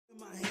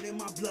And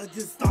my blood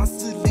just starts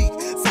to leak.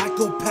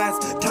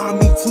 Psychopaths tie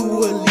me to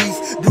a leash.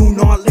 Do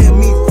not let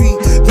me free.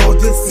 Don't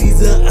just see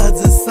the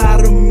other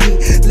side of me.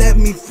 Let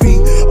me free.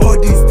 All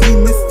these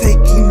demons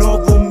taking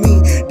over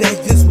me. They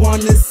just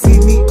wanna see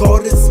me go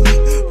to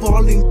sleep.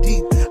 Falling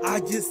deep.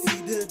 I just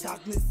see the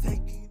darkness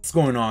taking. What's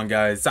going on,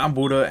 guys? I'm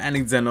Buddha and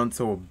Xenon,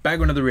 so we're back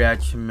with another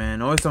reaction,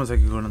 man. Hoy estamos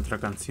aquí con otra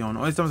canción.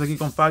 Hoy estamos aquí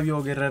con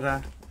Fabiø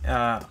Guerra.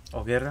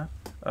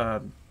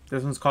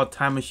 This one's called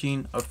Time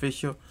Machine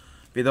Official.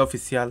 Video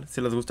oficial. Si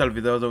les gusta el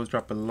video, always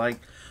drop a like.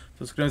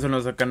 Suscríbanse a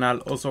nuestro canal.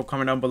 Also,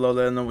 comment down below.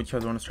 Let us know what you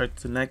guys want to strike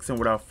to next. And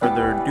without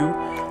further ado,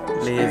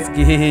 let's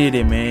get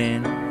it,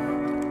 man.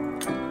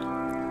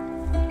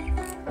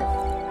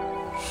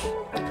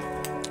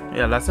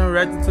 Yeah, last time we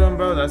reacted to them,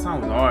 bro, that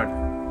song was hard.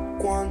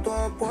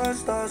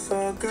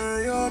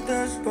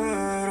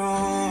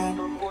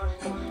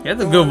 He has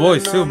a good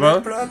voice too,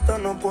 bro.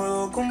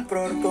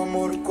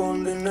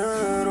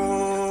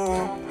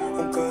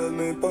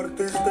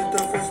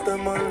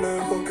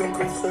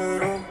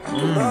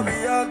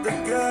 Todavía te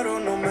quiero,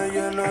 no me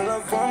llena la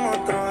fama,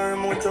 trae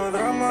mucho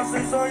drama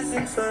si soy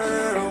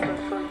sincero.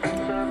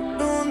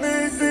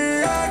 Donde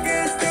sea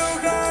que esté,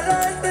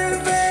 ojalá esté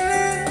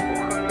feliz.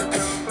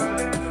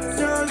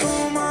 Si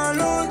algo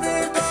malo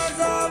te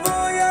pasa,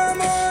 voy a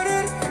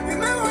morir y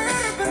me voy a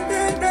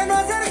arrepentir de no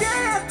hacer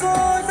bien las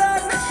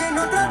cosas, de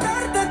no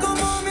tratarte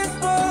como mi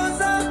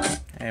esposa.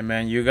 Hey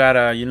man, you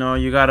gotta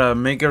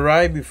make it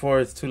right before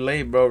it's too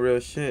late, bro. Real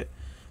shit.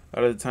 A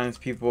lot of the times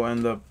people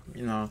end up,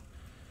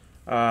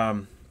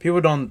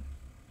 people don't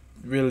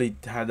really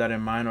have that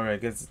in mind, or I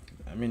guess,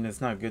 I mean,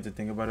 it's not good to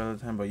think about it all the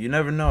time, but you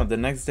never know. The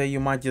next day you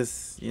might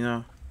just,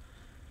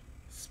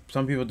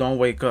 some people don't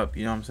wake up,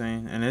 you know what I'm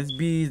saying? And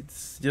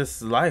it's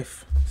just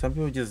life. Some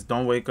people just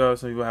don't wake up.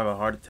 Some people have a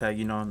heart attack,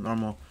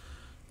 normal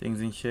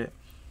things and shit.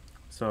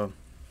 So,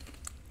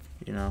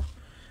 if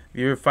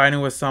you're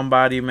fighting with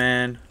somebody,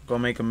 man, go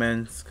make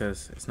amends,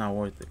 because it's not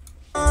worth it.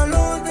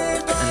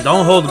 And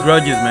don't hold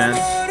grudges, man.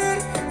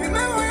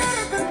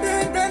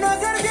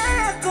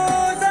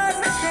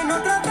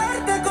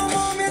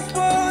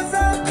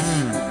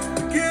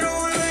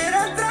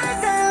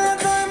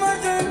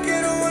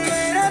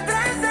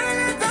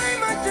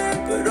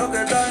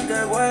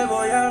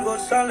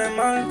 Sale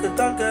mal, que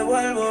tal que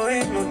vuelvo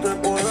y no te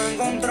puedo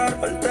encontrar.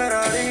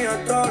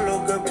 Alteraría todo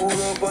lo que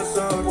pudo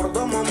pasar por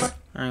dos momentos.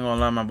 I ain't gonna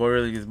lie, my boy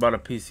really just bought a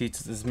PC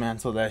to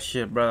dismantle that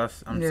shit, bro.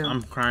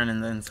 I'm crying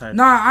in the inside.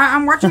 No,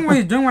 I'm watching what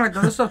he's doing with like the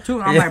other stuff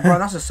too. I'm like, bro,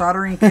 that's a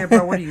soldering kit,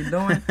 bro. What are you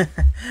doing?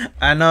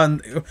 I know.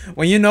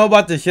 When you know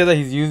about the shit that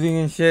he's using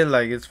and shit,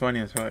 like, it's funny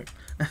as fuck.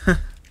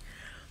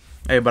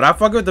 Hey, but I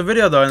fuck with the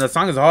video though, and the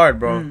song is hard,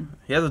 bro.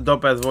 He has a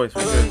dope ass voice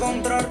for sure.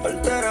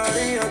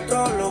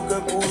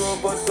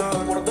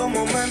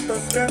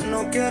 Que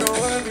no quiero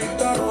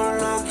evitar,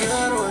 solo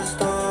quiero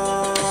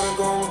estar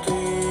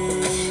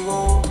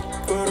contigo,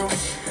 pero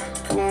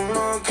tú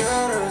no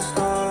quieres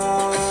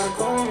estar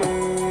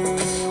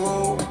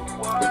conmigo.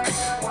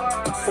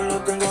 Solo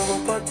tengo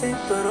ojos para ti,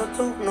 pero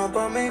tú no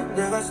para mí.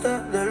 Dejaste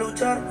de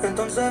luchar,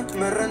 entonces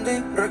me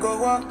rendí.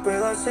 Recojo a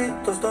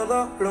pedacitos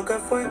todo lo que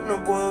fui.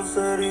 No puedo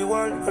ser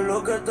igual a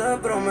lo que te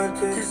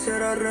prometí.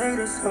 Quisiera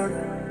regresar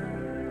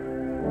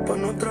para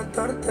no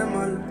tratarte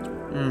mal.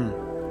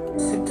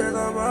 Si te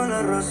daba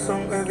la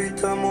razón,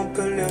 evitamos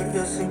pelear y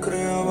así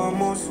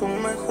creábamos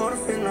un mejor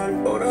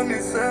final. Ahora ni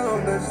sé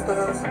dónde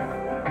estás.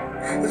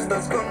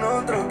 Estás con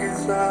otro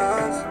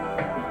quizás,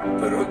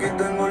 pero aquí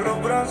tengo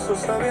los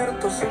brazos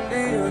abiertos. Un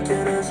día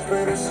quieres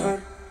regresar.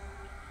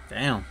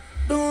 Damn.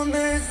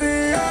 Donde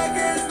sea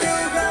que esté,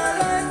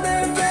 ojalá esté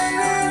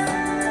feliz.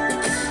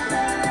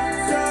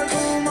 Si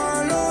algo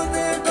malo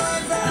te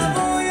pasa,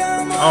 voy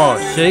a morir. Oh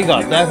shit, he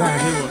got that kind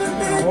of people.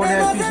 Hold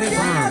that PC.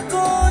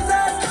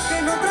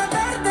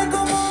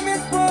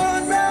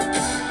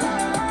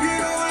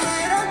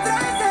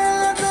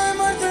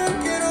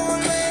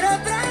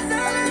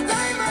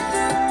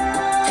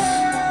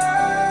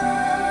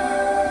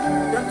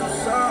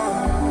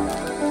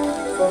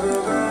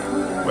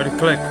 Where'd it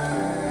click?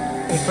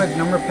 He clicked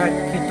number pad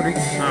P3.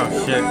 Oh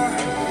shit.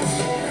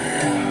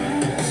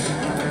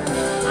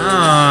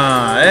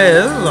 Hey,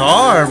 this is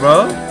hard,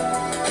 bro.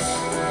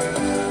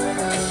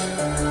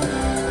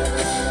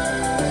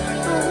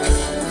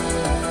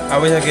 I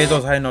wish I could get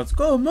those high notes.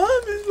 Go, mommy,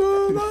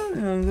 go, mommy.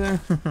 You know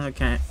what I'm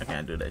saying? I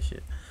can't do that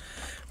shit.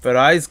 But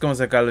ahí es como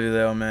sacar el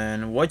video,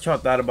 man. What y'all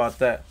thought about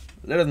that?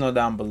 Let us know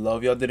down below.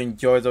 If y'all did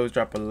enjoy, always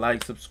drop a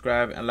like,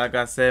 subscribe, and like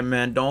I said,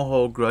 man, don't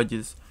hold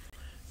grudges.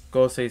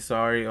 Go say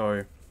sorry,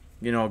 or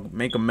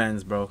make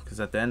amends, bro, because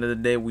at the end of the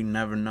day we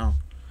never know.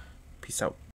 Peace out.